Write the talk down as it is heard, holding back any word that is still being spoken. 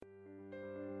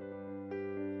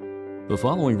The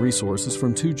following resource is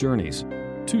from Two Journeys.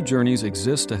 Two Journeys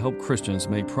exists to help Christians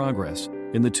make progress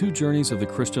in the two journeys of the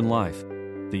Christian life,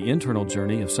 the internal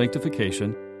journey of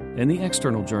sanctification and the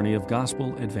external journey of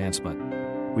gospel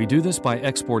advancement. We do this by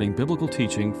exporting biblical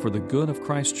teaching for the good of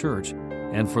Christ's church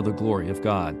and for the glory of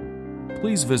God.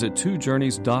 Please visit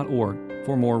twojourneys.org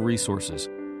for more resources.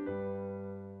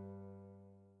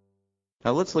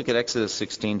 Now let's look at Exodus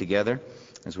 16 together.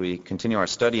 As we continue our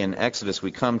study in Exodus,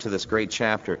 we come to this great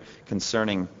chapter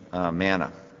concerning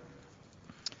manna.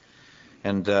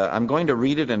 And I'm going to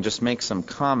read it and just make some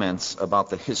comments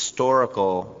about the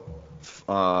historical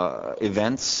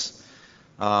events.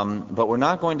 But we're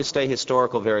not going to stay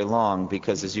historical very long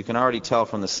because, as you can already tell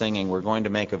from the singing, we're going to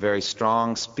make a very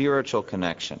strong spiritual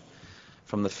connection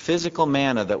from the physical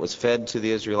manna that was fed to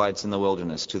the Israelites in the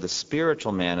wilderness to the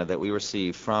spiritual manna that we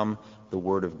receive from the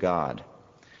Word of God.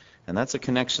 And that's a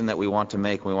connection that we want to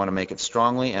make. We want to make it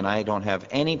strongly, and I don't have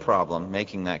any problem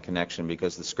making that connection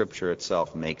because the Scripture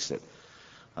itself makes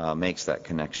that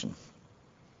connection.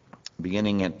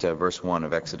 Beginning at verse 1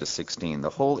 of Exodus 16. The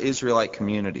whole Israelite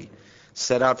community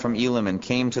set out from Elim and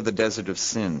came to the desert of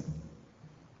Sin,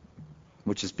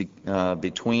 which is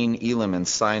between Elim and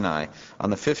Sinai,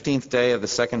 on the 15th day of the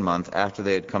second month after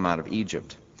they had come out of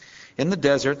Egypt. In the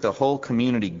desert, the whole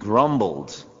community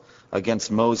grumbled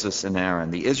against Moses and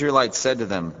Aaron. The Israelites said to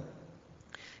them,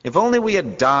 "If only we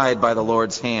had died by the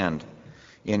Lord's hand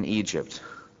in Egypt.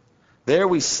 There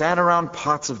we sat around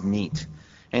pots of meat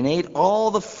and ate all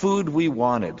the food we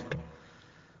wanted.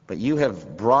 But you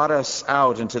have brought us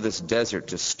out into this desert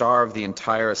to starve the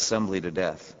entire assembly to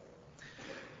death."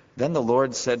 Then the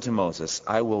Lord said to Moses,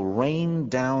 "I will rain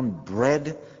down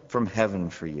bread from heaven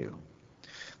for you.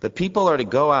 The people are to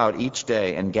go out each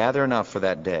day and gather enough for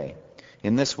that day.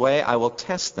 In this way I will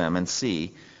test them and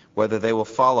see whether they will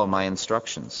follow my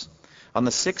instructions. On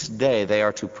the sixth day they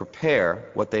are to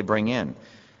prepare what they bring in,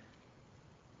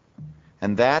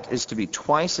 and that is to be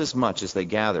twice as much as they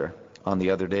gather on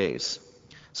the other days."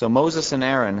 So Moses and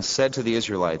Aaron said to the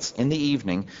Israelites, "In the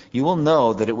evening you will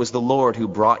know that it was the Lord who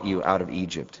brought you out of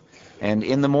Egypt. And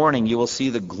in the morning you will see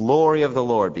the glory of the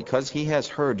Lord, because he has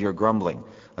heard your grumbling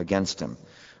against him.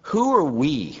 Who are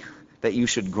we that you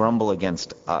should grumble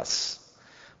against us?"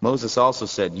 Moses also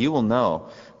said, "You will know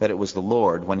that it was the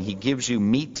Lord when he gives you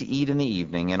meat to eat in the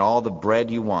evening and all the bread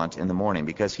you want in the morning,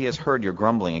 because he has heard your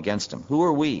grumbling against him. Who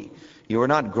are we? You are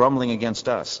not grumbling against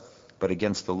us, but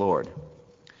against the Lord."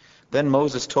 Then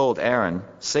Moses told Aaron,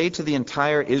 "Say to the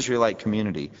entire Israelite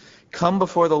community, 'Come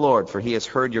before the Lord, for he has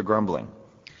heard your grumbling.'"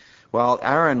 While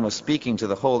Aaron was speaking to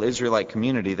the whole Israelite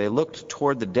community, they looked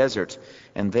toward the desert,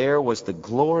 and there was the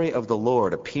glory of the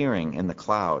Lord appearing in the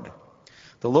cloud.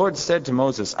 The Lord said to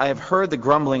Moses, "I have heard the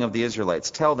grumbling of the Israelites.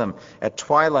 Tell them, at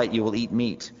twilight you will eat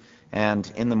meat,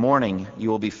 and in the morning you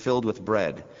will be filled with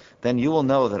bread. Then you will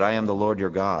know that I am the Lord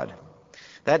your God."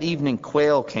 That evening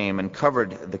quail came and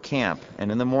covered the camp,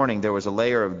 and in the morning there was a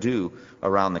layer of dew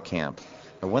around the camp.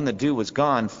 And when the dew was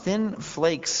gone, thin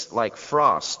flakes like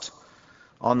frost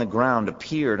on the ground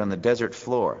appeared on the desert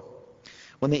floor.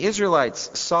 When the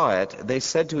Israelites saw it, they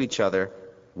said to each other,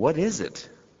 "What is it?"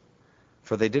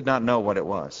 For they did not know what it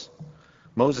was.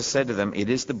 Moses said to them, "It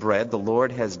is the bread the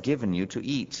Lord has given you to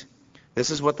eat. This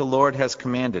is what the Lord has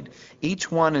commanded.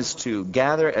 Each one is to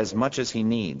gather as much as he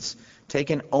needs.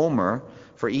 Take an omer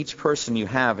for each person you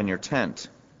have in your tent."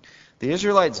 The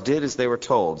Israelites did as they were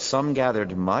told. Some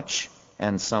gathered much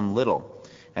and some little.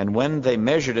 And when they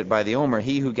measured it by the omer,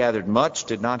 he who gathered much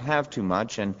did not have too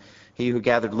much, and he who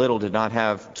gathered little did not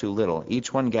have too little.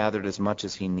 Each one gathered as much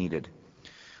as he needed.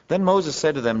 Then Moses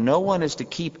said to them, "No one is to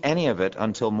keep any of it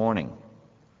until morning."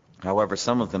 However,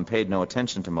 some of them paid no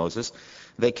attention to Moses.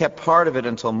 They kept part of it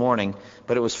until morning,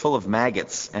 but it was full of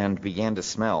maggots and began to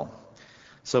smell.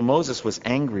 So Moses was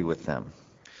angry with them.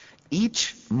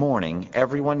 Each morning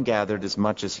everyone gathered as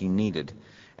much as he needed,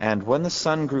 and when the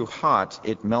sun grew hot,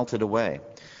 it melted away.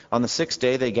 On the sixth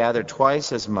day they gathered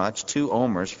twice as much, 2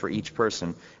 omers for each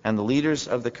person, and the leaders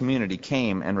of the community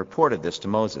came and reported this to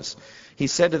Moses. He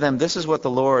said to them, "This is what the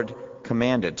Lord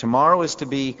commanded. Tomorrow is to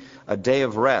be a day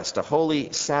of rest, a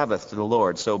holy Sabbath to the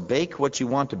Lord. So bake what you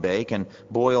want to bake and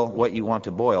boil what you want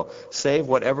to boil. Save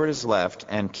whatever is left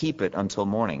and keep it until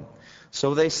morning."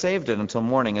 So they saved it until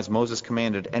morning as Moses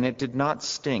commanded, and it did not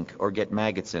stink or get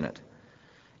maggots in it.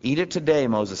 "Eat it today,"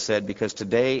 Moses said, "because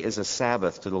today is a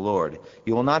Sabbath to the Lord.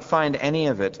 You will not find any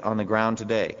of it on the ground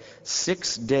today.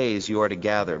 6 days you are to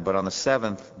gather, but on the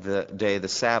seventh day, the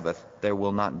Sabbath, there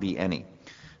will not be any."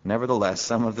 Nevertheless,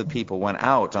 some of the people went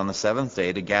out on the seventh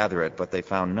day to gather it, but they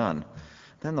found none.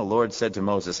 Then the Lord said to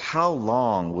Moses, "How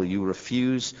long will you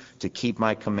refuse to keep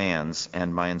my commands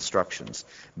and my instructions?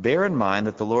 Bear in mind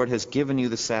that the Lord has given you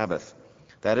the Sabbath.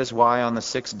 That is why on the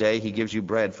 6th day he gives you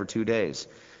bread for 2 days.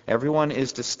 Everyone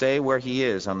is to stay where he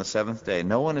is on the 7th day.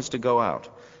 No one is to go out."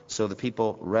 So the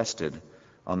people rested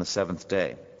on the 7th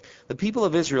day. The people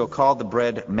of Israel called the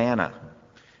bread manna.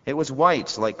 It was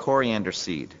white like coriander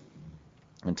seed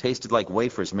and tasted like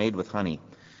wafers made with honey.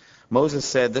 Moses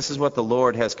said, "This is what the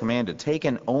Lord has commanded. Take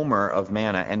an omer of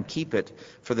manna and keep it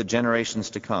for the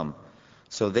generations to come,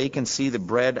 so they can see the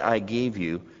bread I gave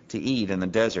you to eat in the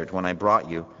desert when I brought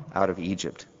you out of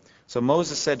Egypt." So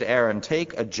Moses said to Aaron,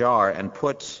 "Take a jar and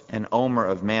put an omer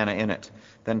of manna in it.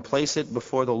 Then place it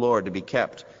before the Lord to be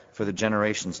kept for the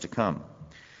generations to come."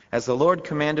 As the Lord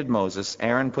commanded Moses,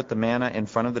 Aaron put the manna in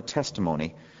front of the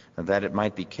testimony that it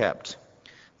might be kept.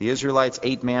 The Israelites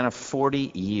ate manna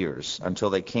 40 years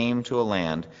until they came to a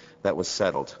land that was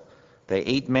settled. They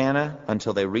ate manna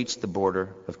until they reached the border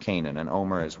of Canaan. An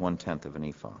omer is 1/10 of an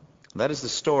ephah. That is the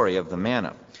story of the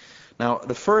manna. Now,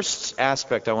 the first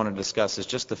aspect I want to discuss is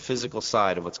just the physical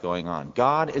side of what's going on.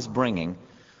 God is bringing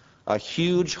a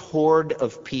huge horde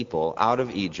of people out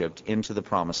of Egypt into the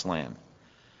Promised Land.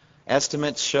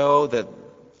 Estimates show that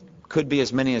could be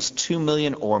as many as 2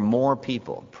 million or more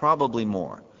people, probably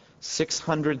more.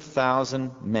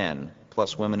 600,000 men,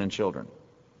 plus women and children.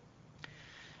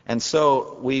 And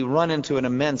so we run into an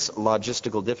immense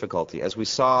logistical difficulty. As we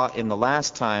saw in the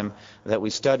last time that we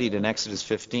studied in Exodus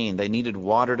 15, they needed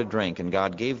water to drink, and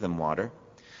God gave them water.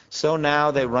 So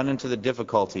now they run into the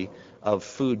difficulty of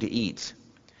food to eat.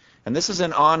 And this is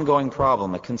an ongoing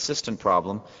problem, a consistent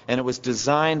problem, and it was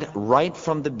designed right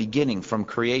from the beginning, from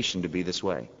creation, to be this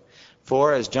way.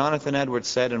 For, as Jonathan Edwards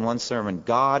said in one sermon,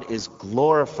 God is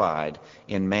glorified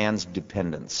in man's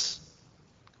dependence.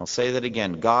 I'll say that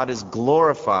again. God is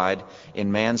glorified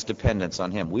in man's dependence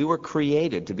on him. We were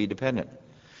created to be dependent.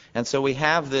 And so we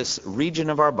have this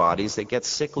region of our bodies that gets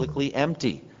cyclically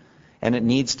empty, and it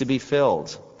needs to be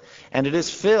filled. And it is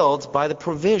filled by the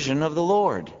provision of the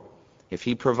Lord. If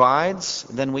he provides,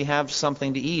 then we have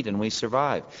something to eat and we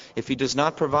survive. If he does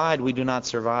not provide, we do not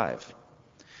survive.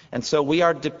 And so we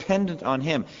are dependent on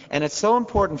him. And it's so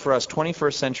important for us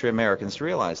 21st century Americans to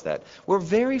realize that. We're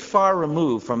very far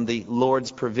removed from the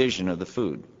Lord's provision of the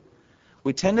food.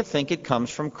 We tend to think it comes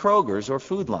from Kroger's or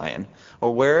Food Lion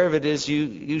or wherever it is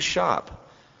you shop.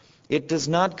 It does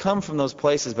not come from those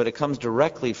places, but it comes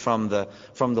directly from the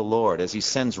Lord as he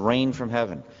sends rain from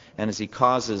heaven and as he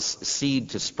causes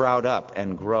seed to sprout up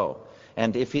and grow.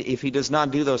 And if he does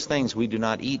not do those things, we do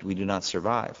not eat, we do not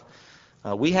survive.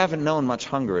 We haven't known much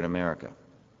hunger in America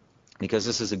because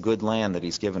this is a good land that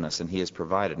he's given us and he has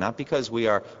provided. Not because we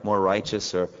are more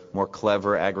righteous or more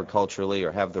clever agriculturally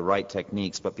or have the right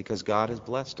techniques, but because God has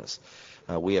blessed us.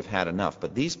 We have had enough.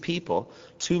 But these people,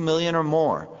 2 million or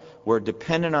more, were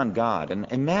dependent on God. And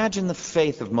imagine the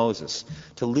faith of Moses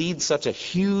to lead such a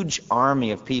huge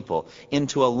army of people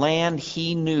into a land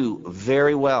he knew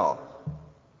very well.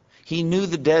 He knew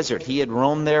the desert. He had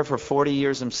roamed there for 40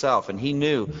 years himself, and he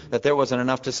knew that there wasn't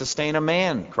enough to sustain a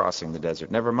man crossing the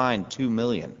desert, never mind 2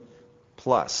 million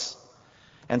plus.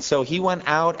 And so he went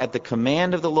out at the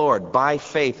command of the Lord by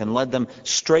faith and led them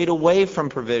straight away from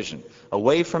provision,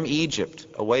 away from Egypt,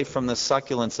 away from the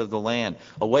succulence of the land,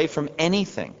 away from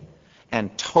anything,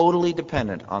 and totally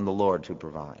dependent on the Lord to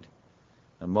provide.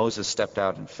 And Moses stepped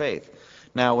out in faith.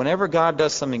 Now, whenever God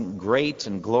does something great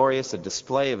and glorious, a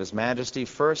display of his majesty,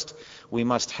 first we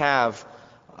must have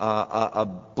a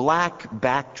black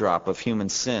backdrop of human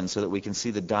sin so that we can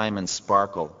see the diamond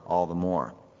sparkle all the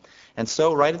more. And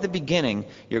so right at the beginning,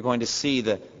 you're going to see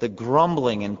the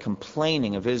grumbling and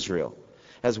complaining of Israel,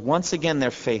 as once again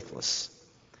they're faithless.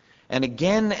 And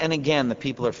again, the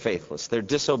people are faithless. They're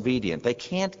disobedient. They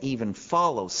can't even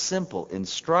follow simple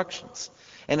instructions.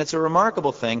 And it's a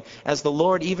remarkable thing, as the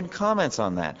Lord even comments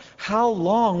on that. How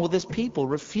long will this people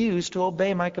refuse to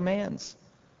obey my commands?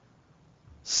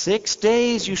 6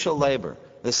 days you shall labor.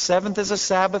 The 7th is a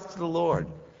Sabbath to the Lord.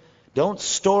 Don't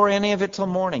store any of it till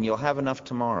morning. You'll have enough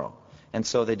tomorrow. And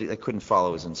so they couldn't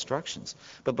follow his instructions.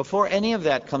 But before any of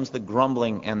that comes the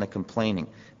grumbling and the complaining.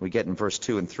 We get in verse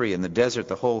 2 and 3. In the desert,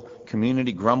 the whole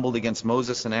community grumbled against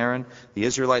Moses and Aaron. The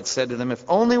Israelites said to them, "If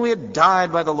only we had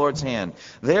died by the Lord's hand.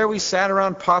 There we sat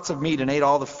around pots of meat and ate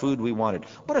all the food we wanted."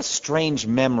 What a strange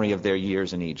memory of their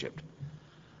years in Egypt.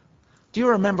 Do you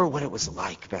remember what it was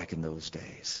like back in those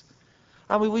days?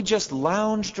 I mean, we just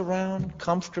lounged around,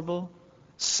 comfortable,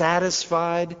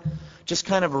 satisfied, just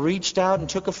kind of reached out and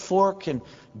took a fork and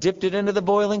dipped it into the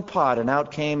boiling pot, and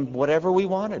out came whatever we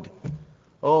wanted.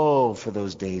 Oh, for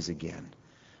those days again,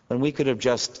 when we could have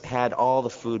just had all the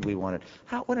food we wanted.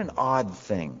 What an odd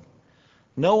thing.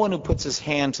 No one who puts his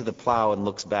hand to the plow and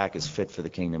looks back is fit for the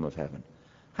kingdom of heaven.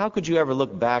 How could you ever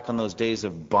look back on those days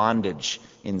of bondage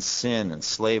in sin and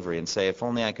slavery and say, if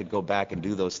only I could go back and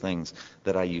do those things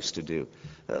that I used to do?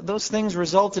 Those things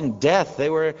result in death. They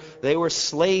were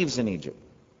slaves in Egypt.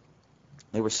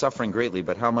 They were suffering greatly,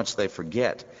 but how much they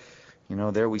forget.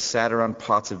 There we sat around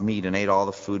pots of meat and ate all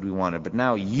the food we wanted. But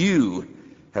now you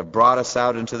have brought us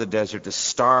out into the desert to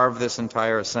starve this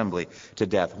entire assembly to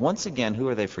death. Once again, who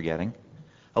are they forgetting?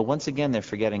 Once again, they're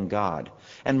forgetting God.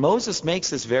 And Moses makes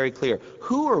this very clear.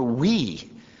 Who are we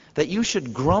that you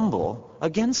should grumble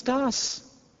against us?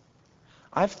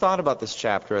 I've thought about this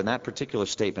chapter and that particular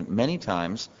statement many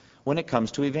times when it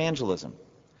comes to evangelism.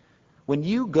 When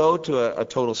you go to a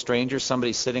total stranger,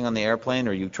 somebody sitting on the airplane,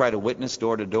 or you try to witness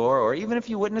door to door, or even if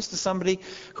you witness to somebody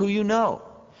who you know,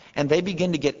 and they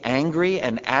begin to get angry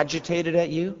and agitated at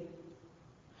you,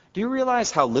 do you realize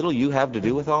how little you have to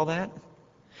do with all that?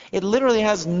 It literally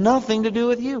has nothing to do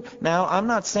with you. Now, I'm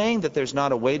not saying that there's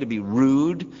not a way to be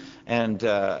rude and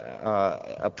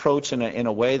approach in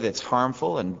a way that's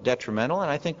harmful and detrimental, and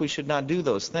I think we should not do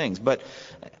those things. But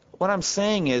what I'm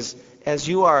saying is, as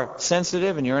you are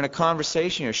sensitive and you're in a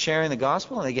conversation, you're sharing the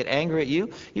gospel, and they get angry at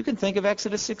you, you can think of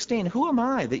Exodus 16. Who am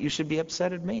I that you should be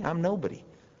upset at me? I'm nobody.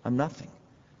 I'm nothing.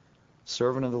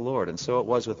 Servant of the Lord. And so it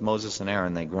was with Moses and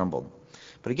Aaron. They grumbled.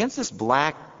 But against this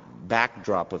black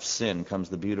backdrop of sin comes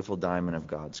the beautiful diamond of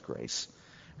God's grace.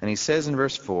 And he says in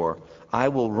verse 4, I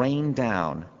will rain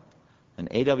down, and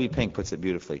A.W. Pink puts it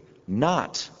beautifully,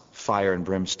 not fire and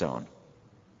brimstone,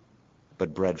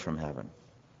 but bread from heaven.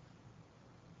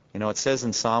 It says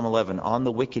in Psalm 11, on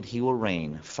the wicked he will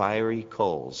rain fiery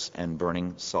coals and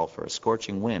burning sulfur. A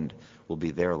scorching wind will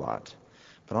be their lot.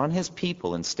 But on his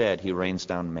people instead he rains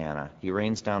down manna. He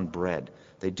rains down bread.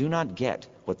 They do not get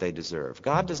what they deserve.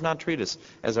 God does not treat us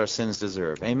as our sins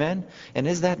deserve. Amen? And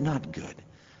is that not good?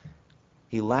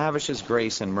 He lavishes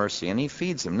grace and mercy, and he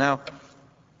feeds them. Now,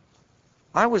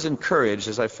 I was encouraged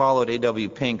as I followed A.W.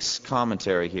 Pink's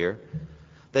commentary here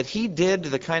that he did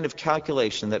the kind of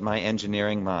calculation that my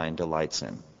engineering mind delights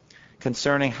in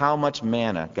concerning how much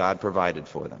manna God provided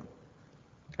for them.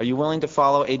 Are you willing to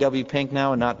follow A.W. Pink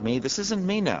now and not me? This isn't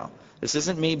me now. This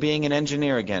isn't me being an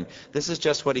engineer again. This is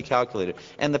just what he calculated.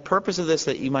 And the purpose of this,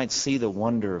 that you might see the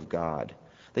wonder of God,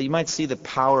 that you might see the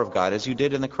power of God, as you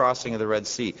did in the crossing of the Red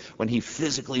Sea, when he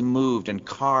physically moved and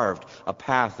carved a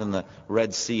path in the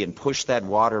Red Sea and pushed that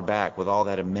water back with all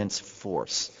that immense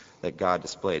force that God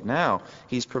displayed. Now,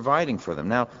 he's providing for them.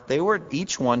 Now, they were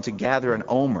each one to gather an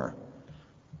omer,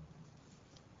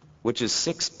 which is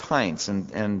 6 pints.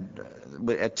 And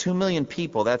at 2 million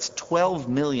people, that's 12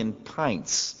 million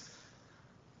pints.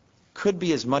 Could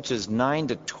be as much as 9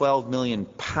 to 12 million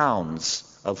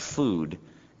pounds of food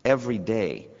every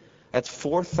day. That's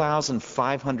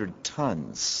 4,500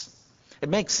 tons. It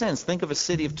makes sense. Think of a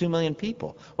city of 2 million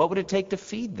people. What would it take to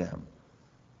feed them?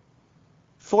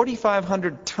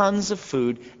 4,500 tons of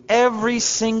food every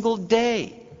single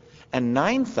day, and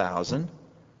 9,000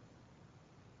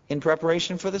 in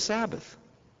preparation for the Sabbath.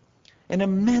 An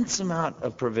immense amount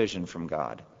of provision from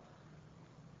God.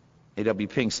 A.W.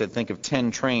 Pink said, think of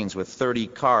 10 trains with 30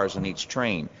 cars on each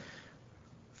train.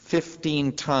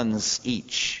 15 tons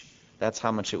each. That's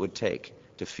how much it would take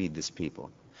to feed this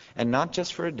people. And not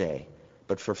just for a day,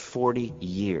 but for 40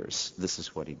 years. This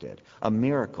is what he did. A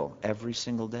miracle every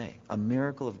single day. A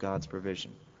miracle of God's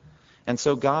provision. And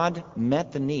so God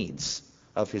met the needs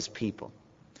of his people.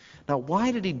 Now,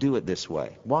 why did he do it this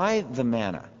way? Why the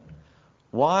manna?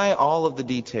 Why all of the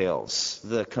details,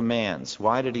 the commands?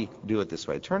 Why did he do it this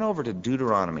way? Turn over to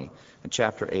Deuteronomy in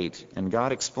chapter 8, and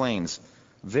God explains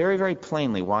very, very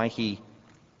plainly why he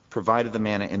provided the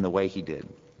manna in the way he did.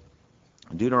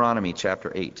 Deuteronomy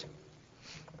chapter 8.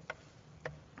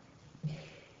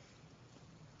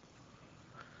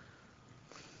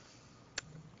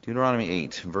 Deuteronomy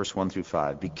 8, verse 1 through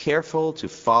 5. Be careful to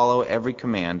follow every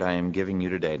command I am giving you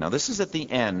today. Now, this is at the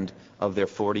end of their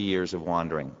 40 years of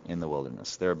wandering in the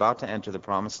wilderness. They're about to enter the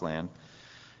promised land,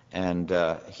 and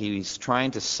he's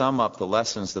trying to sum up the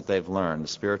lessons that they've learned, the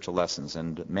spiritual lessons,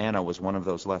 and manna was one of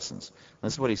those lessons.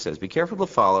 This is what he says. Be careful to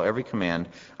follow every command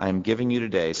I am giving you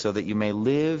today, so that you may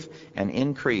live and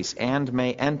increase and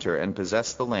may enter and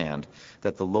possess the land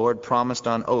that the Lord promised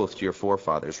on oath to your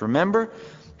forefathers. Remember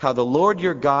how the Lord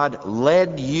your God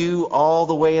led you all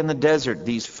the way in the desert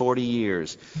these 40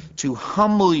 years to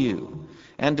humble you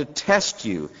and to test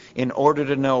you in order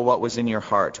to know what was in your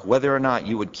heart, whether or not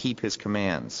you would keep his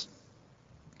commands.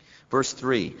 Verse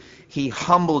 3, He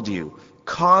humbled you,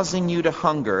 causing you to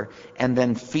hunger, and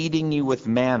then feeding you with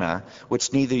manna,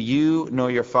 which neither you nor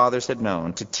your fathers had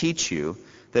known, to teach you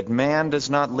that man does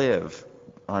not live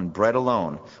on bread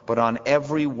alone, but on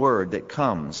every word that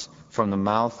comes from the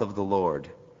mouth of the Lord.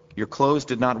 Your clothes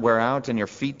did not wear out, and your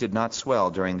feet did not swell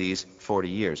during these 40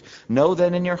 years. Know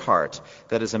then in your heart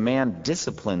that as a man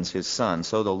disciplines his son,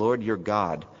 so the Lord your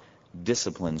God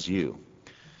disciplines you.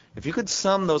 If you could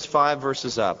sum those 5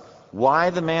 verses up, why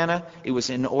the manna? It was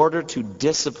in order to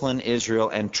discipline Israel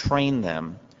and train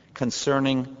them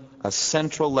concerning a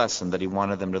central lesson that he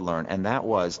wanted them to learn, and that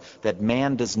was that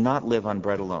man does not live on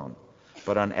bread alone,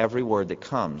 but on every word that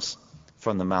comes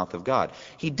from the mouth of God.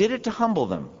 He did it to humble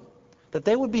them, that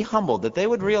they would be humbled, that they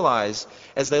would realize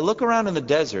as they look around in the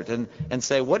desert and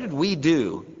say, what did we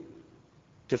do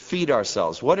to feed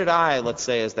ourselves? What did I, let's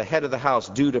say, as the head of the house,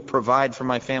 do to provide for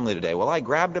my family today? Well, I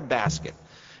grabbed a basket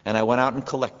and I went out and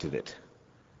collected it.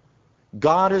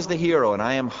 God is the hero, and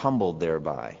I am humbled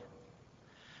thereby.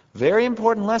 Very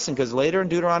important lesson, because later in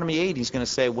Deuteronomy 8, he's going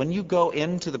to say, when you go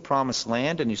into the promised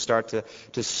land and you start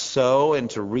to sow and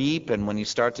to reap, and when you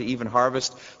start to even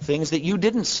harvest things that you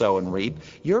didn't sow and reap,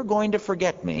 you're going to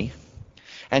forget me.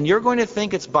 And you're going to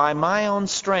think it's by my own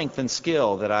strength and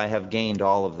skill that I have gained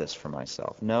all of this for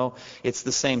myself. No, it's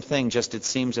the same thing, just it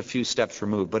seems a few steps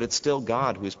removed, but it's still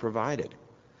God who's provided.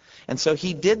 And so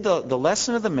he did the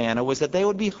lesson of the manna was that they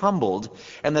would be humbled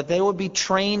and that they would be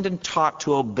trained and taught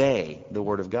to obey the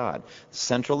word of God.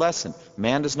 Central lesson,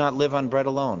 man does not live on bread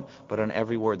alone, but on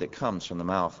every word that comes from the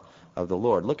mouth of the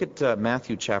Lord. Look at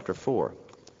Matthew chapter 4.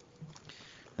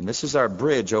 And this is our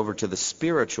bridge over to the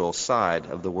spiritual side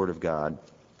of the word of God.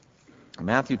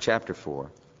 Matthew chapter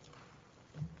 4.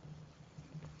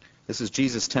 This is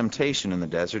Jesus' temptation in the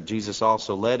desert. Jesus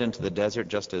also led into the desert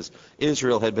just as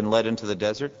Israel had been led into the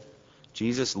desert.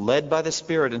 Jesus led by the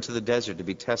Spirit into the desert to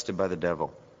be tested by the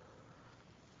devil.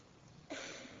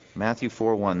 Matthew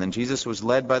 4:1. Then Jesus was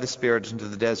led by the Spirit into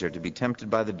the desert to be tempted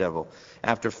by the devil.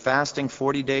 After fasting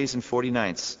 40 days and 40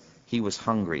 nights, he was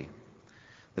hungry.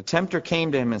 The tempter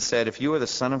came to him and said, if you are the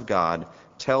Son of God,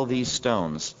 tell these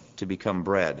stones to become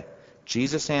bread.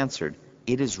 Jesus answered,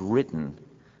 it is written,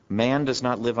 man does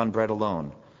not live on bread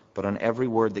alone, but on every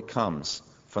word that comes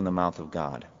from the mouth of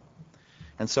God.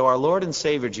 And so our Lord and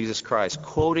Savior Jesus Christ,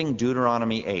 quoting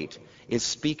Deuteronomy 8, is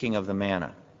speaking of the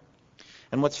manna.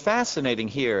 And what's fascinating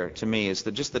here to me is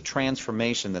just the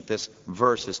transformation that this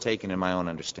verse has taken in my own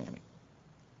understanding.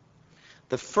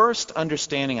 The first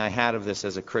understanding I had of this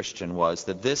as a Christian was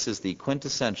that this is the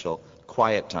quintessential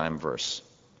quiet time verse.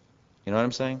 You know what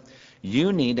I'm saying?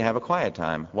 You need to have a quiet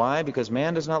time. Why? Because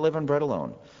man does not live on bread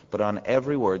alone, but on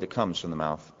every word that comes from the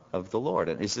mouth of the Lord.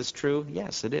 And is this true?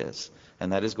 Yes, it is.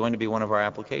 And that is going to be one of our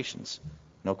applications.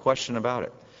 No question about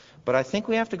it. But I think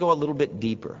we have to go a little bit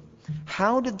deeper.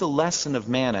 How did the lesson of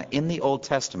manna in the Old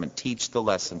Testament teach the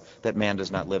lesson that man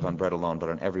does not live on bread alone, but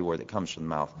on every word that comes from the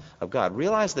mouth of God?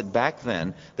 Realize that back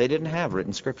then, they didn't have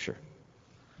written Scripture.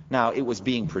 Now, it was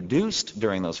being produced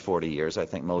during those 40 years. I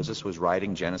think Moses was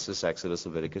writing Genesis, Exodus,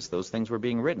 Leviticus. Those things were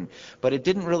being written. But it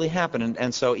didn't really happen.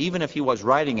 And so even if he was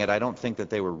writing it, I don't think that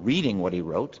they were reading what he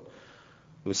wrote.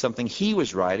 It was something he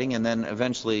was writing, and then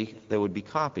eventually there would be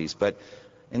copies. But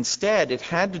instead, it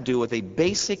had to do with a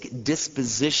basic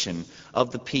disposition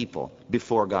of the people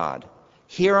before God.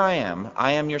 Here I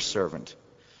am your servant.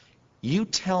 You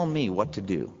tell me what to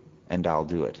do, and I'll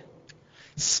do it.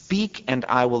 Speak, and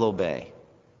I will obey.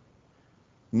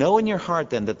 Know in your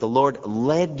heart, then, that the Lord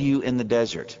led you in the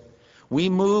desert. We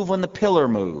move when the pillar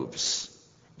moves,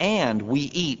 and we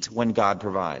eat when God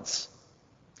provides.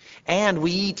 And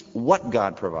we eat what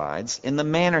God provides in the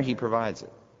manner he provides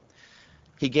it.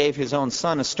 He gave his own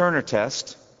son a sterner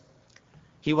test.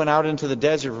 He went out into the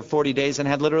desert for 40 days and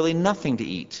had literally nothing to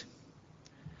eat.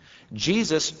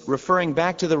 Jesus, referring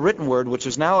back to the written word, which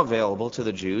is now available to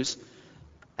the Jews,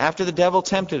 after the devil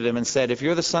tempted him and said, if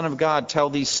you're the Son of God,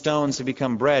 tell these stones to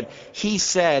become bread, he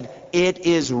said, it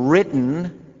is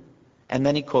written, and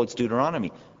then he quotes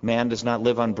Deuteronomy, man does not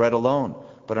live on bread alone,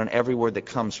 but on every word that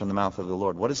comes from the mouth of the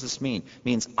Lord. What does this mean? It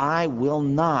means I will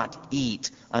not eat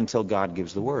until God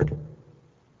gives the word.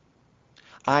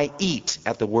 I eat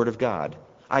at the word of God.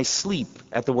 I sleep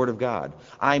at the word of God.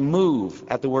 I move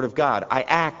at the word of God. I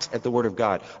act at the word of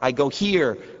God. I go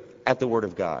here at the word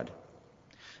of God.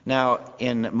 Now,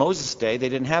 in Moses' day, they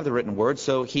didn't have the written word,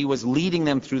 so he was leading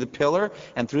them through the pillar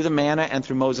and through the manna and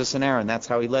through Moses and Aaron. That's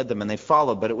how he led them, and they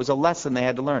followed. But it was a lesson they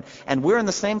had to learn. And we're in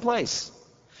the same place.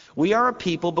 We are a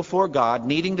people before God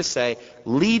needing to say,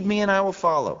 lead me and I will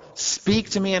follow.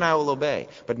 Speak to me and I will obey.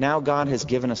 But now God has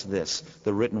given us this,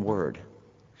 the written word.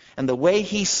 And the way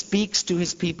he speaks to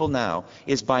his people now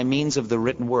is by means of the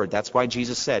written word. That's why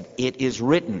Jesus said, "It is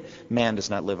written, man does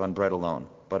not live on bread alone,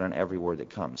 but on every word that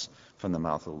comes from the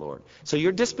mouth of the Lord." So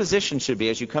your disposition should be,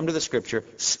 as you come to the Scripture,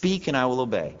 speak and I will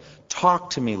obey.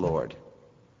 Talk to me, Lord.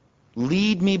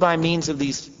 Lead me by means of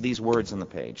these words on the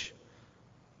page.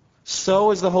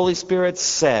 So as the Holy Spirit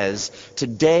says,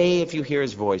 today if you hear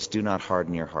his voice, do not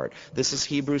harden your heart. This is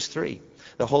Hebrews 3.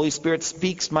 The Holy Spirit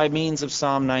speaks by means of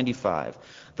Psalm 95.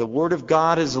 The Word of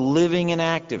God is living and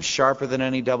active, sharper than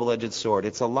any double-edged sword.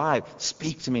 It's alive.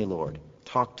 Speak to me, Lord.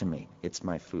 Talk to me. It's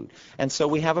my food. And so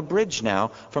we have a bridge now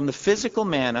from the physical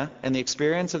manna and the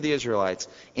experience of the Israelites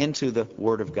into the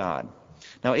Word of God.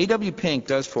 Now, A.W. Pink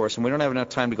does for us, and we don't have enough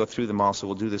time to go through them all, so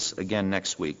we'll do this again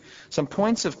next week, some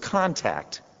points of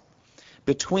contact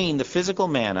between the physical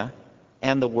manna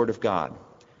and the Word of God.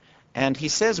 And he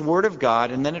says Word of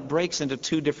God, and then it breaks into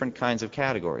two different kinds of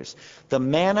categories. The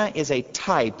manna is a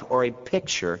type or a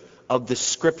picture of the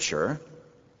Scripture,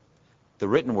 the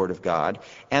written Word of God,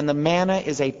 and the manna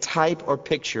is a type or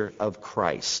picture of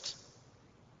Christ,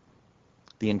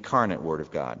 the incarnate Word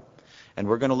of God. And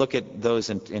we're going to look at those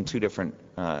in two different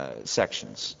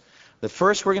sections. The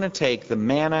first, we're going to take the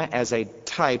manna as a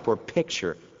type or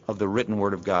picture of the written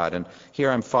Word of God. And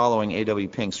here I'm following A.W.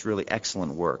 Pink's really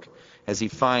excellent work as he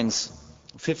finds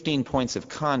 15 points of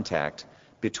contact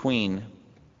between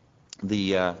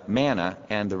the manna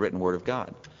and the written Word of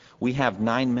God. We have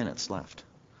 9 minutes left.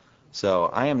 So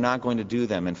I am not going to do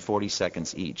them in 40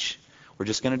 seconds each. We're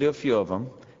just going to do a few of them,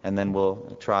 and then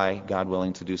we'll try, God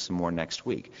willing, to do some more next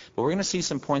week. But we're going to see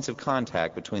some points of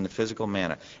contact between the physical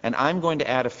manna. And I'm going to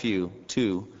add a few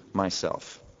to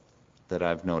myself that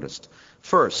I've noticed.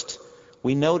 First,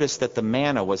 we notice that the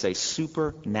manna was a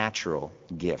supernatural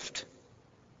gift.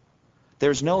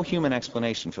 There's no human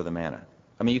explanation for the manna.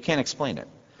 I mean, you can't explain it.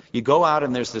 You go out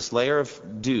and there's this layer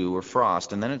of dew or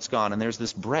frost, and then it's gone, and there's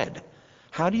this bread.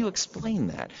 How do you explain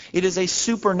that? It is a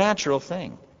supernatural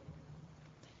thing.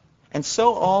 And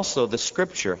so also the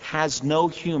Scripture has no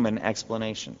human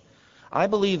explanation. I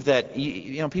believe that,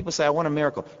 people say, I want a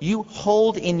miracle. You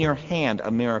hold in your hand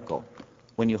a miracle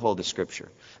when you hold the Scripture.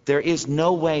 There is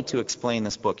no way to explain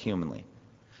this book humanly.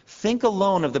 Think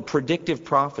alone of the predictive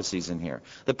prophecies in here.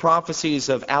 The prophecies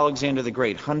of Alexander the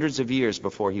Great, hundreds of years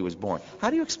before he was born. How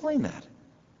do you explain that?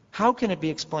 How can it be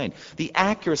explained? The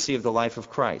accuracy of the life of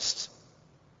Christ.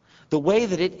 The way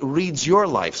that it reads your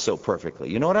life so perfectly.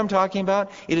 You know what I'm talking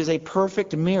about? It is a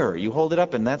perfect mirror. You hold it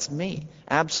up and that's me.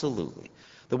 Absolutely.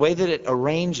 The way that it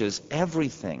arranges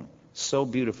everything so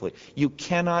beautifully. You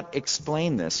cannot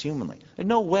explain this humanly. There's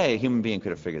no way a human being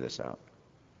could have figured this out.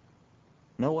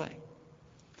 No way.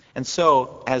 And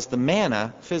so, as the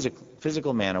manna,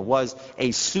 physical manna, was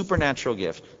a supernatural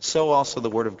gift, so also the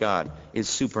Word of God is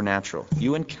supernatural.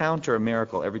 You encounter a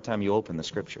miracle every time you open the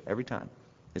Scripture. Every time.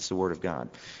 It's the Word of God.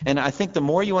 And I think the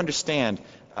more you understand,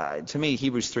 to me,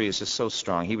 Hebrews 3 is just so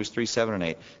strong. Hebrews 3, 7, and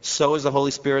 8. So as the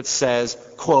Holy Spirit says,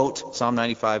 quote, Psalm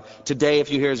 95, today if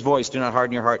you hear his voice, do not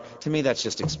harden your heart. To me, that's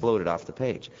just exploded off the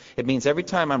page. It means every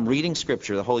time I'm reading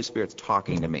Scripture, the Holy Spirit's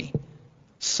talking to me.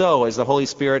 So as the Holy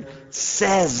Spirit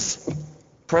says,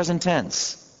 present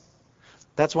tense.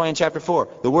 That's why in chapter 4,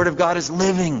 the Word of God is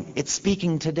living. It's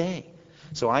speaking today.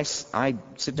 So I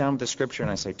sit down with the Scripture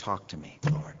and I say, talk to me,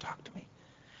 Lord, talk to me.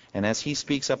 And as he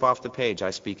speaks up off the page, I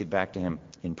speak it back to him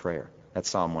in prayer. That's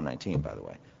Psalm 119, by the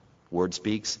way. Word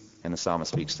speaks, and the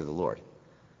psalmist speaks to the Lord.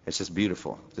 It's just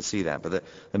beautiful to see that. But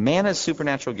the manna is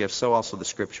supernatural gift, so also the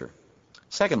Scripture.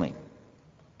 Secondly,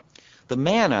 the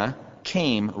manna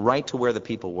came right to where the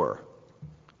people were.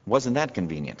 Wasn't that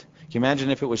convenient? Can you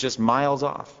imagine if it was just miles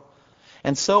off?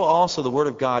 And so also the Word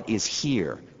of God is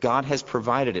here. God has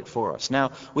provided it for us.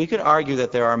 Now, we could argue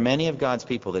that there are many of God's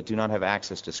people that do not have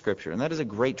access to Scripture, and that is a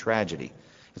great tragedy.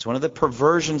 It's one of the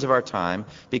perversions of our time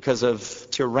because of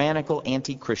tyrannical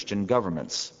anti-Christian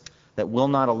governments that will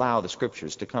not allow the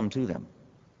Scriptures to come to them.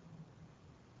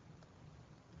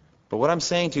 But what I'm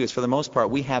saying to you is, for the most part,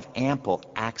 we have ample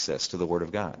access to the Word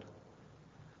of God.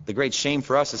 The great shame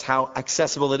for us is how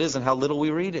accessible it is and how little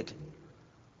we read it.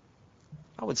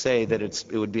 I would say that it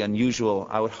would be unusual,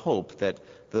 I would hope, that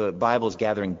the Bible is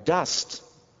gathering dust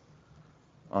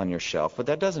on your shelf, but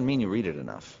that doesn't mean you read it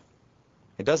enough.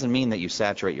 It doesn't mean that you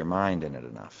saturate your mind in it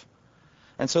enough.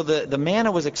 And so the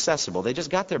manna was accessible. They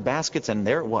just got their baskets and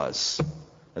there it was.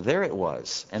 There it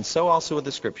was. And so also with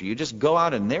the Scripture. You just go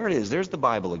out and there it is. There's the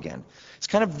Bible again. It's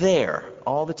kind of there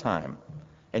all the time.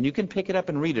 And you can pick it up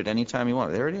and read it anytime you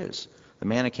want. There it is. The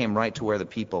manna came right to where the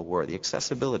people were. The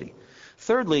accessibility.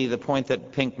 Thirdly, the point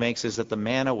that Pink makes is that the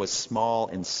manna was small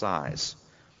in size.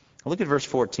 Look at verse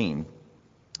 14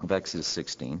 of Exodus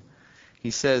 16.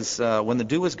 He says, when the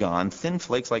dew was gone, thin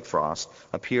flakes like frost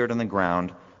appeared on the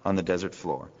ground on the desert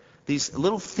floor. These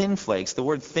little thin flakes, the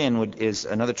word thin is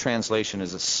another translation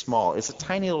is a small. It's a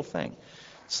tiny little thing.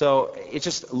 So it's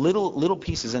just little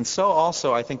pieces. And so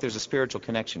also I think there's a spiritual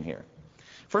connection here.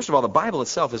 First of all, the Bible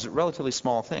itself is a relatively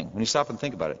small thing. When you stop and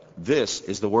think about it, this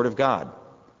is the Word of God.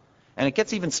 And it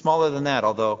gets even smaller than that,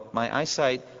 although my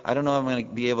eyesight, I don't know if I'm going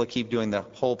to be able to keep doing the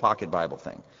whole pocket Bible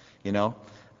thing. You know,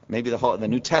 maybe the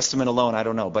New Testament alone, I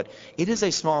don't know. But it is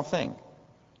a small thing.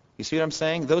 You see what I'm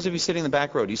saying? Those of you sitting in the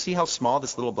back row, do you see how small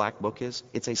this little black book is?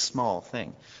 It's a small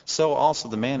thing. So also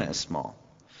the manna is small.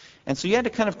 And so you had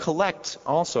to kind of collect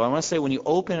also. I want to say when you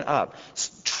open it up,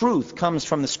 truth comes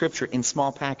from the Scripture in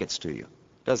small packets to you,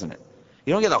 doesn't it?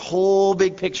 You don't get the whole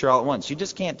big picture all at once. You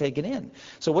just can't take it in.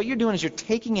 So what you're doing is you're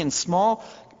taking in small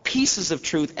pieces of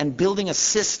truth and building a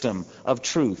system of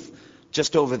truth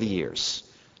just over the years.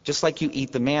 Just like you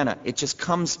eat the manna, it just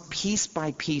comes piece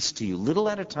by piece to you, little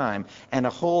at a time, and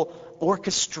a whole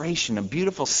orchestration, a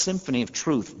beautiful symphony of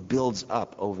truth builds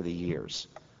up over the years.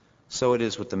 So it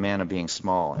is with the manna being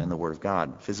small and the Word of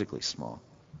God physically small.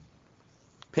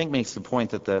 Pink makes the point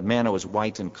that the manna was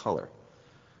white in color.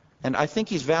 And I think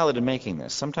he's valid in making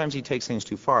this. Sometimes he takes things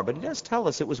too far, but he does tell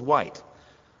us it was white.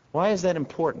 Why is that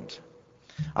important?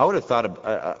 I would have thought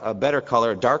a better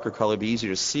color, a darker color, would be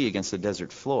easier to see against the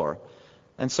desert floor.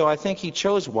 And so I think he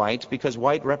chose white because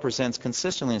white represents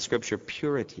consistently in Scripture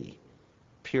purity.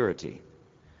 Purity.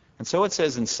 And so it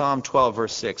says in Psalm 12,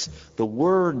 verse 6, the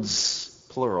words,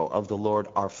 plural, of the Lord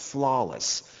are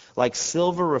flawless, like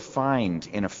silver refined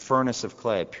in a furnace of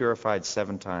clay, purified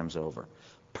 7 times over.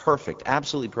 Perfect,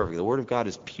 absolutely perfect. The Word of God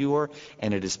is pure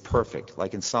and it is perfect.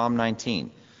 Like in Psalm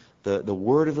 19, the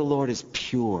Word of the Lord is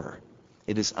pure.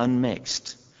 It is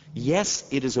unmixed. Yes,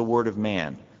 it is a word of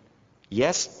man.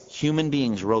 Yes, human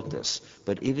beings wrote this,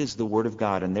 but it is the Word of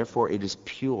God, and therefore it is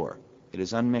pure. It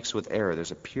is unmixed with error.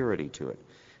 There's a purity to it.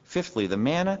 Fifthly, the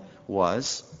manna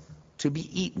was to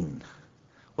be eaten.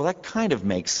 Well, that kind of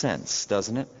makes sense,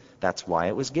 doesn't it? That's why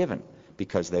it was given.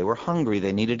 Because they were hungry,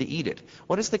 they needed to eat it.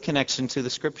 What is the connection to the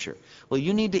Scripture? Well,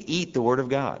 you need to eat the Word of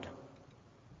God.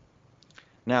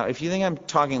 Now, if you think I'm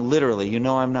talking literally, you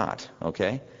know I'm not,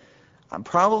 okay?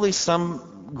 Probably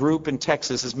some group in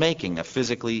Texas is making a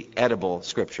physically edible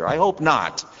Scripture. I hope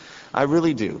not. I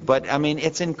really do. But, I mean,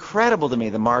 it's incredible to me,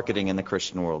 the marketing in the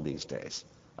Christian world these days.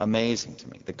 Amazing to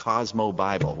me. The Cosmo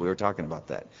Bible, we were talking about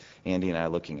that. Andy and I are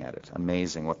looking at it.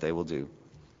 Amazing what they will do.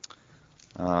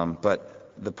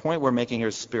 But the point we're making here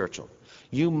is spiritual.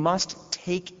 You must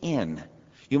take in,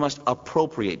 you must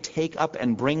appropriate, take up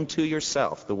and bring to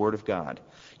yourself the Word of God.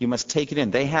 You must take it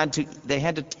in. They had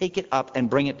to take it up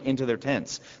and bring it into their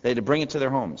tents. They had to bring it to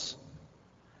their homes.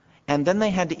 And then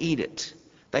they had to eat it.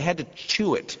 They had to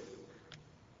chew it.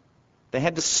 They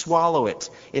had to swallow it.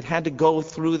 It had to go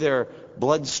through their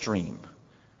bloodstream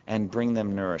and bring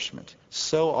them nourishment.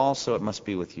 So also it must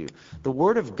be with you. The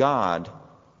Word of God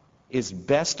is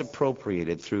best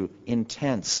appropriated through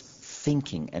intense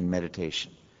thinking and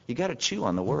meditation. You got to chew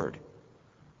on the Word.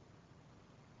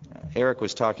 Eric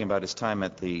was talking about his time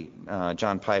at the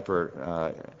John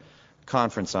Piper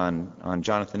conference on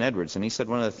Jonathan Edwards, and he said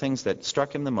one of the things that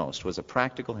struck him the most was a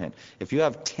practical hint. If you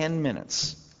have 10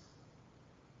 minutes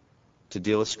to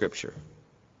deal with Scripture,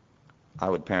 I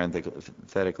would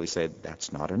parenthetically say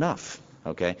that's not enough,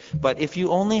 okay? But if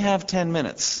you only have 10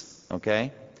 minutes,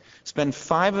 okay, spend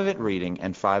 5 of it reading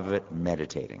and 5 of it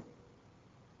meditating.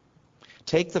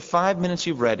 Take the 5 minutes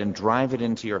you've read and drive it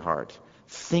into your heart.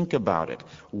 Think about it.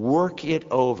 Work it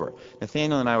over.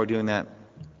 Nathaniel and I were doing that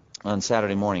on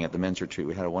Saturday morning at the men's retreat.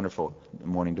 We had a wonderful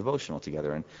morning devotional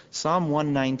together. And Psalm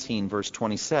 119, verse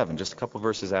 27, just a couple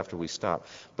verses after we stopped.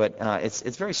 But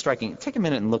it's very striking. Take a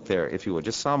minute and look there, if you would.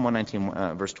 Just Psalm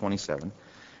 119, verse 27.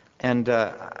 And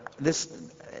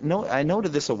I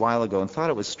noted this a while ago and thought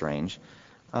it was strange.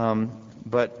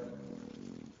 But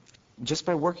just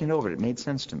by working over it, it made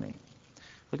sense to me.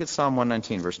 Look at Psalm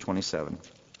 119, verse 27.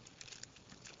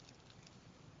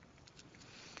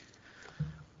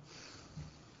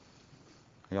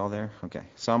 Are you all there? Okay.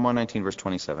 Psalm 119, verse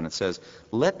 27. It says,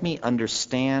 "Let me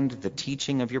understand the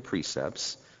teaching of your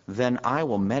precepts, then I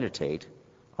will meditate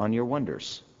on your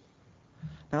wonders."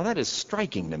 Now that is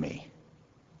striking to me,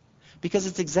 because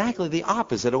it's exactly the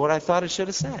opposite of what I thought it should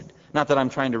have said. Not that I'm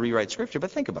trying to rewrite Scripture,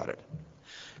 but think about it.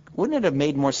 Wouldn't it have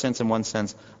made more sense in one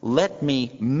sense, let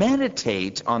me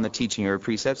meditate on the teaching of your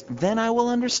precepts, then I will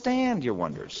understand your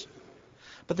wonders.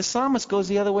 But the psalmist goes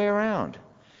the other way around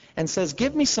and says,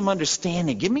 give me some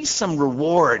understanding, give me some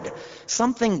reward,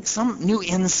 something, some new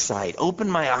insight, open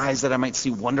my eyes that I might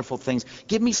see wonderful things,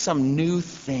 give me some new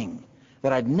thing.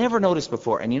 that I'd never noticed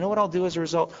before. And you know what I'll do as a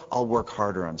result? I'll work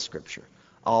harder on Scripture.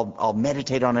 I'll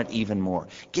meditate on it even more.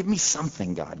 Give me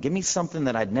something, God. Give me something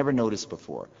that I'd never noticed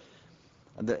before.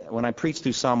 When I preached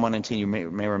through Psalm 119, you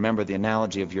may remember the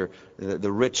analogy of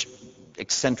the rich,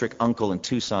 eccentric uncle in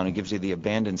Tucson who gives you the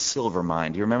abandoned silver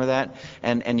mine. Do you remember that?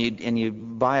 And you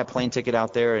buy a plane ticket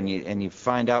out there, and you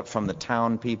find out from the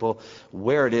town people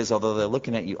where it is, although they're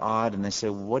looking at you odd, and they say,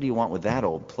 what do you want with that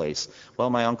old place?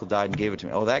 Well, my uncle died and gave it to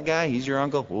me. Oh, that guy? He's your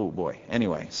uncle? Oh, boy.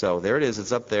 Anyway, so there it is.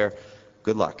 It's up there.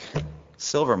 Good luck.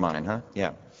 Silver mine, huh?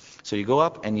 Yeah. So you go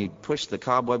up and you push the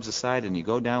cobwebs aside and you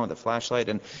go down with a flashlight.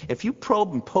 And if you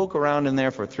probe and poke around in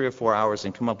there for 3 or 4 hours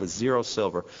and come up with 0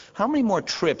 silver, how many more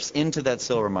trips into that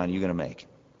silver mine are you going to make?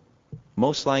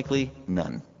 Most likely,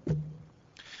 none.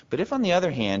 But if, on the other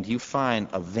hand, you find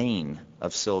a vein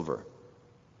of silver,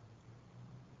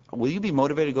 will you be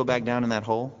motivated to go back down in that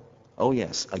hole? Oh,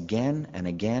 yes, again and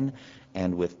again,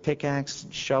 and with pickaxe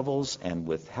and shovels and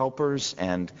with helpers,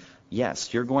 and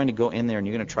yes, you're going to go in there and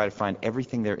you're going to try to find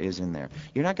everything there is in there.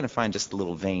 You're not going to find just a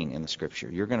little vein in the Scripture.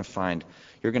 You're going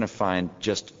to find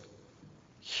just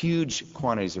huge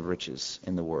quantities of riches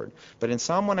in the Word. But in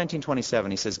Psalm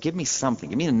 119:27, he says, give me something,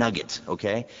 give me a nugget,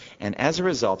 okay? And as a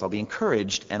result, I'll be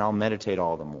encouraged and I'll meditate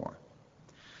all the more.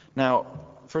 Now,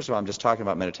 first of all, I'm just talking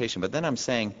about meditation, but then I'm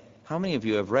saying, how many of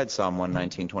you have read Psalm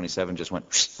 119:27, just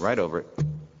went right over it?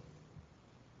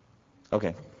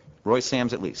 Okay. Roy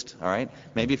Sams at least, all right?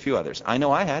 Maybe a few others. I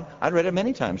know I had. I'd read it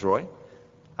many times, Roy.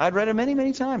 I'd read it many,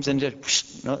 many times, and it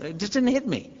just didn't hit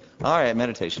me. All right,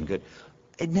 meditation, good.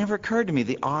 It never occurred to me,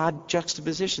 the odd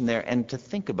juxtaposition there, and to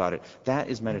think about it. That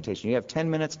is meditation. You have 10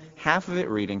 minutes, half of it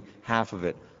reading, half of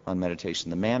it on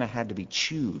meditation. The manna had to be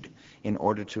chewed in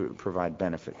order to provide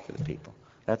benefit for the people.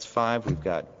 That's 5. We've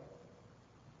got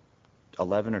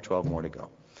 11 or 12 more to go.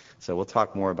 So we'll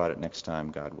talk more about it next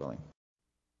time, God willing.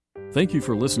 Thank you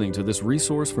for listening to this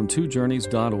resource from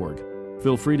twojourneys.org.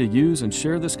 Feel free to use and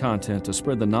share this content to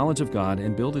spread the knowledge of God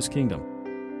and build His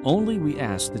kingdom. Only we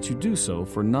ask that you do so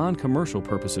for non-commercial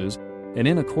purposes and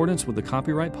in accordance with the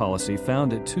copyright policy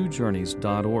found at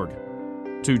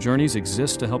twojourneys.org. Two Journeys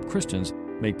exists to help Christians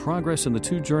make progress in the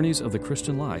 2 journeys of the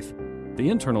Christian life, the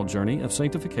internal journey of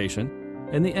sanctification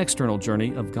and the external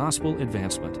journey of gospel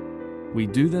advancement. We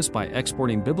do this by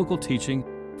exporting biblical teaching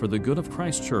for the good of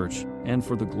Christ's church and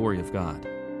for the glory of God.